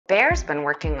Bayer's been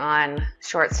working on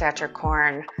short stature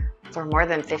corn for more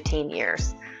than 15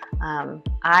 years.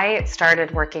 I started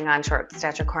working on short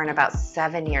stature corn about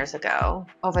 7 years ago.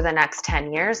 Over the next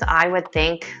 10 years, I would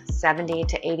think 70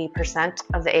 to 80%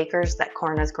 of the acres that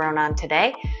corn is grown on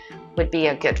today would be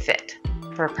a good fit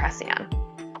for Preceon.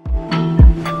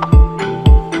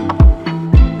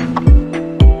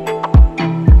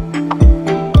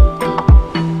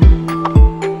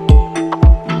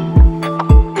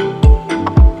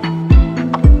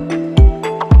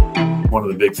 One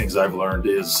of the big things I've learned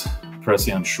is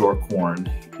Preceon short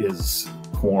corn is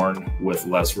corn with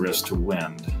less risk to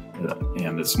wind,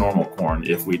 and it's normal corn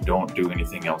if we don't do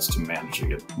anything else to manage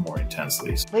it more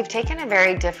intensely. We've taken a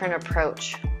very different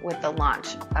approach with the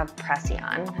launch of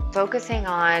Preceon, focusing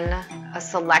on a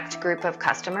select group of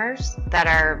customers that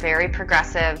are very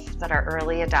progressive, that are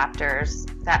early adopters,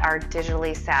 that are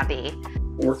digitally savvy.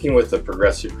 Working with a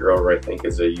progressive grower, I think,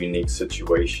 is a unique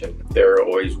situation. They're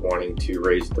always wanting to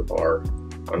raise the bar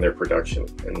on their production,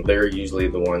 and they're usually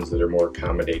the ones that are more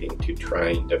accommodating to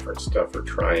trying different stuff or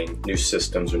trying new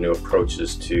systems or new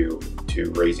approaches to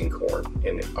raising corn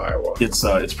in Iowa.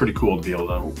 It's pretty cool to be able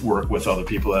to work with other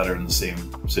people that are in the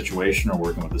same situation or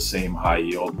working with the same high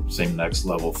yield, same next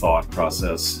level thought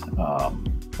process.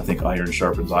 I think iron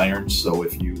sharpens iron, so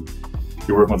if you're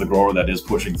working with a grower that is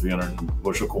pushing 300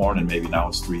 bushel corn and maybe now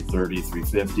it's 330,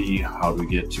 350, how do we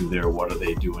get to there? What are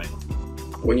they doing?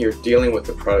 When you're dealing with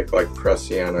a product like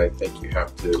Preceon, I think you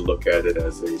have to look at it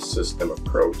as a system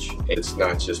approach. It's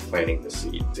not just planting the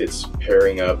seeds. It's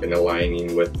pairing up and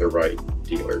aligning with the right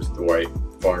dealers, the right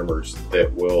farmers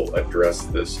that will address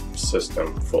this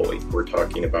system fully. We're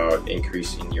talking about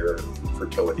increasing your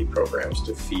fertility programs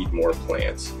to feed more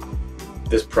plants.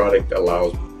 This product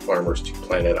allows farmers to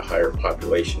plant at a higher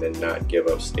population and not give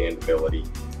up standability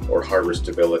or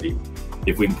harvestability.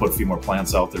 If we can put a few more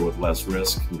plants out there with less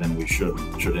risk, then we should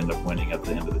end up winning at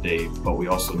the end of the day. But we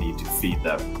also need to feed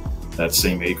that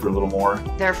same acre a little more.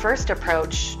 Their first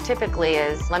approach typically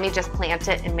is, let me just plant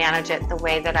it and manage it the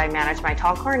way that I manage my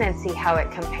tall corn and see how it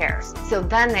compares. So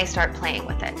then they start playing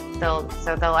with it. They'll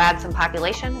add some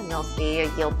population and they'll see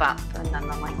a yield bump, and then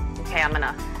they're like, okay, I'm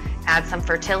gonna add some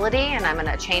fertility and I'm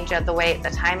gonna change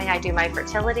the timing I do my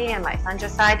fertility and my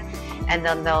fungicide, and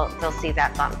then they'll see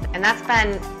that bump. And that's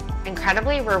been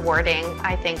incredibly rewarding,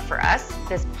 I think, for us,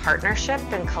 this partnership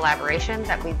and collaboration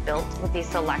that we've built with these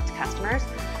select customers.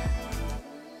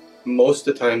 Most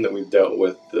of the time that we've dealt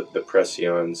with the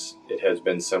Preceons, it has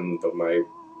been some of my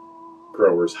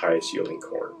growers' highest yielding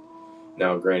corn.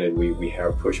 Now granted, we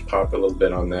have pushed pop a little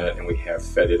bit on that and we have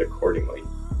fed it accordingly.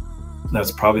 That's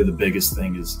probably the biggest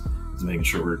thing is making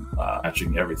sure we're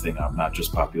matching everything up, not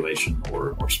just population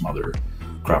or some other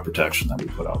crop protection that we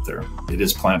put out there. It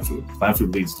is plant food. Plant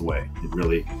food leads the way. It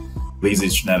really leads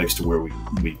these genetics to where we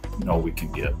know we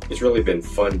can get. It's really been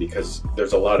fun because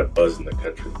there's a lot of buzz in the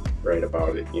country, right,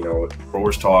 about it. You know,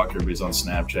 growers talk, everybody's on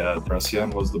Snapchat.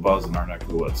 Preceon was the buzz in our neck of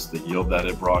the woods. The yield that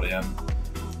it brought in,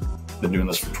 been doing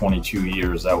this for 22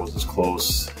 years, that was as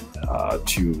close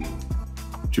to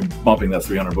bumping that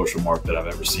 300 bushel mark that I've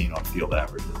ever seen on field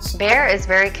averages. Bayer is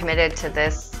very committed to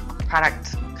this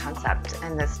product concept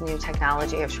and this new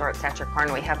technology of short stature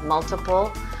corn. We have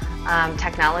multiple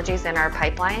technologies in our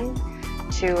pipeline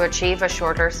to achieve a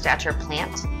shorter stature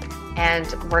plant, and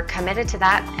we're committed to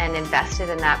that and invested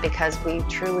in that because we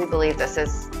truly believe this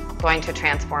is going to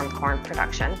transform corn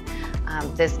production.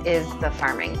 This is the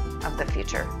farming of the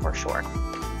future for sure.